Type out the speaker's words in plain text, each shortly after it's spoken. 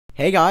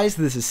Hey guys,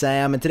 this is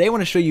Sam, and today I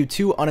want to show you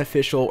two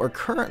unofficial or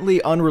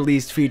currently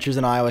unreleased features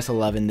in iOS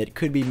 11 that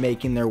could be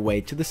making their way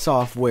to the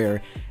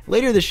software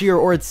later this year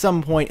or at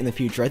some point in the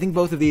future. I think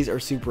both of these are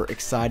super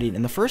exciting,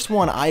 and the first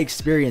one I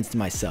experienced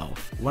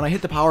myself. When I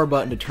hit the power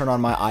button to turn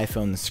on my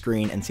iPhone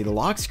screen and see the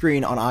lock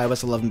screen on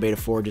iOS 11 Beta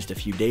 4 just a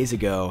few days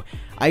ago,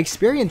 I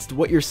experienced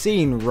what you're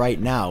seeing right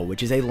now,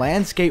 which is a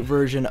landscape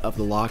version of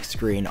the lock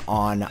screen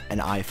on an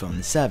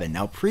iPhone 7.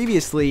 Now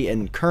previously,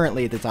 and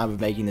currently at the time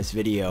of making this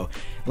video,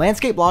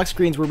 landscape lock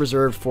screens were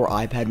reserved for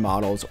iPad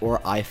models or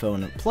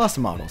iPhone Plus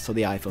models, so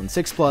the iPhone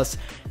 6 Plus,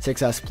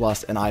 6S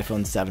Plus, and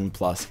iPhone 7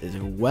 Plus as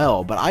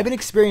well. But I've been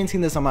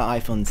experiencing this on my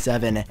iPhone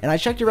 7, and I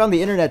checked around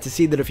the internet to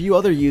see that a few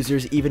other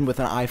users, even with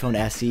an iPhone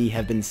SE,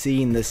 have been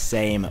seeing this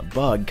same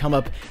bug come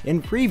up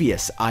in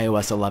previous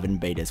iOS 11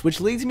 betas,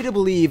 which leads me to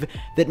believe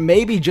that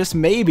maybe, just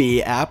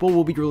maybe, Apple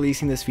will be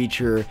releasing this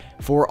feature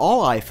for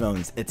all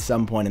iPhones at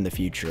some point in the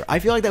future. I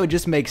feel like that would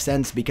just make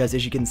sense because,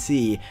 as you can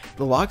see,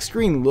 the lock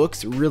screen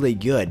looks really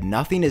good.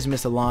 Nothing is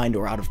misaligned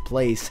or out of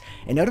place,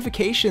 and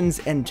notifications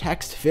and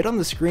text fit on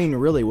the screen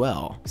really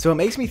well. So it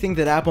makes me think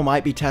that Apple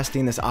might be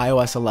testing this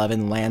iOS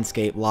 11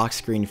 landscape lock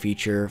screen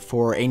feature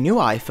for a new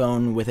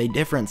iPhone with a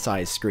different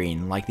size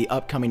screen, like the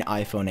upcoming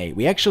iPhone 8.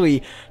 We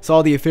actually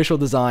saw the official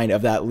design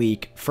of that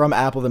leak from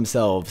Apple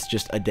themselves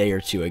just a day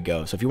or two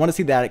ago. So if you want to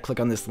see that, click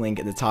on this link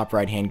at the top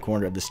right hand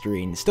corner of the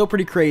screen. Still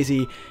pretty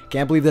crazy,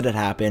 can't believe that it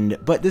happened,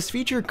 but this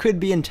feature could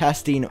be in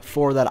testing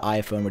for that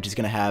iPhone, which is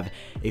going to have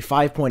a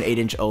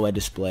 5.8-inch OLED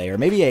display, or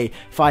maybe a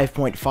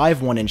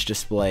 5.51-inch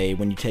display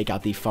when you take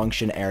out the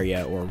function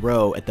area or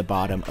row at the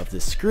bottom of the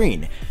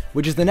screen,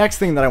 which is the next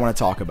thing that I want to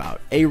talk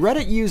about. A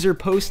Reddit user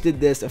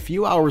posted this a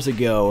few hours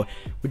ago,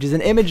 which is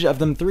an image of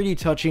them 3D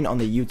touching on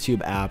the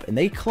YouTube app, and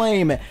they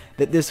claim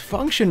that this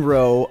function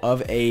row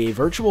of a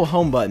virtual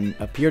home button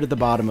appeared at the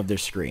bottom of their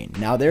screen.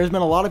 Now, there's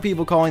been a lot of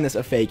people calling this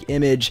a fake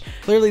image.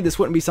 Clearly, this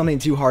wouldn't be something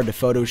too hard to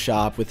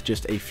Photoshop with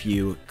just a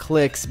few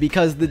clicks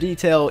because the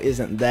detail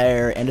isn't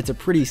there and it's a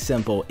pretty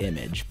simple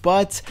image.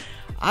 But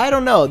I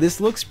don't know,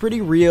 this looks pretty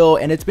real,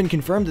 and it's been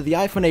confirmed that the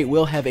iPhone 8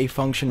 will have a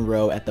function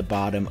row at the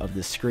bottom of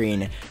the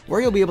screen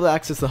where you'll be able to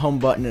access the home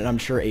button and I'm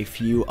sure a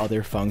few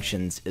other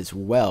functions as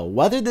well.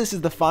 Whether this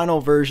is the final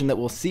version that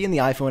we'll see in the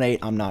iPhone 8,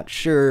 I'm not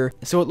sure.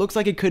 So it looks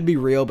like it could be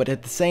real, but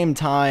at the same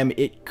time,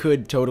 it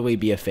could totally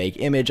be a fake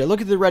image. I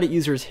look at the Reddit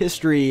user's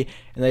history,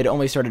 and they'd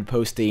only started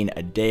posting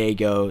a day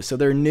ago, so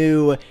they're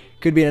new.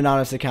 Could be an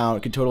anonymous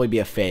account, could totally be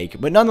a fake,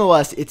 but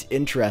nonetheless, it's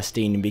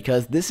interesting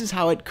because this is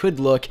how it could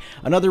look.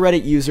 Another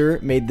Reddit user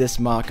made this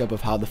mock-up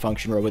of how the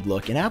function row would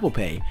look in Apple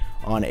Pay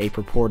on a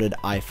purported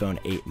iPhone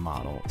 8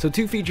 model. So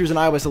two features in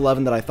iOS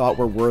 11 that I thought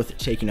were worth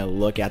taking a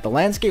look at. The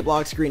landscape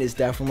lock screen is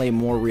definitely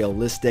more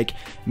realistic.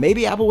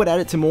 Maybe Apple would add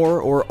it to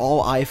more or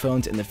all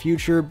iPhones in the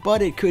future,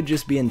 but it could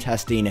just be in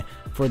testing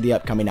for the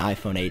upcoming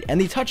iPhone 8. And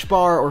the touch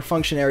bar or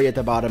function area at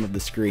the bottom of the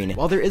screen,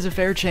 while there is a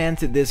fair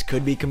chance that this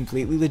could be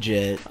completely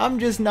legit, I'm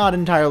just not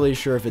entirely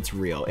sure if it's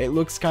real. It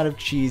looks kind of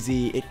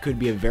cheesy. It could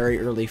be a very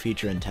early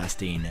feature in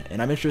testing,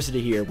 and I'm interested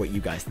to hear what you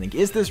guys think.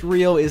 Is this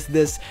real? Is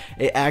this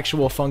an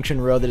actual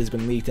function row that has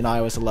been leaked in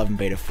iOS 11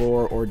 Beta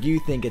 4, or do you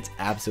think it's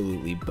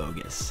absolutely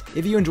bogus?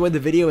 If you enjoyed the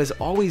video, as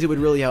always, it would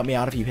really help me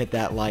out if you hit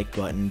that like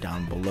button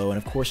down below, and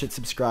of course hit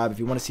subscribe if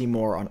you want to see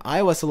more on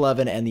iOS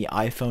 11 and the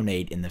iPhone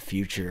 8 in the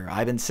future.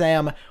 I've been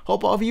Sam,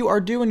 hope all of you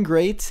are doing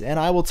great, and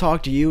I will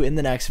talk to you in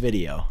the next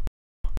video.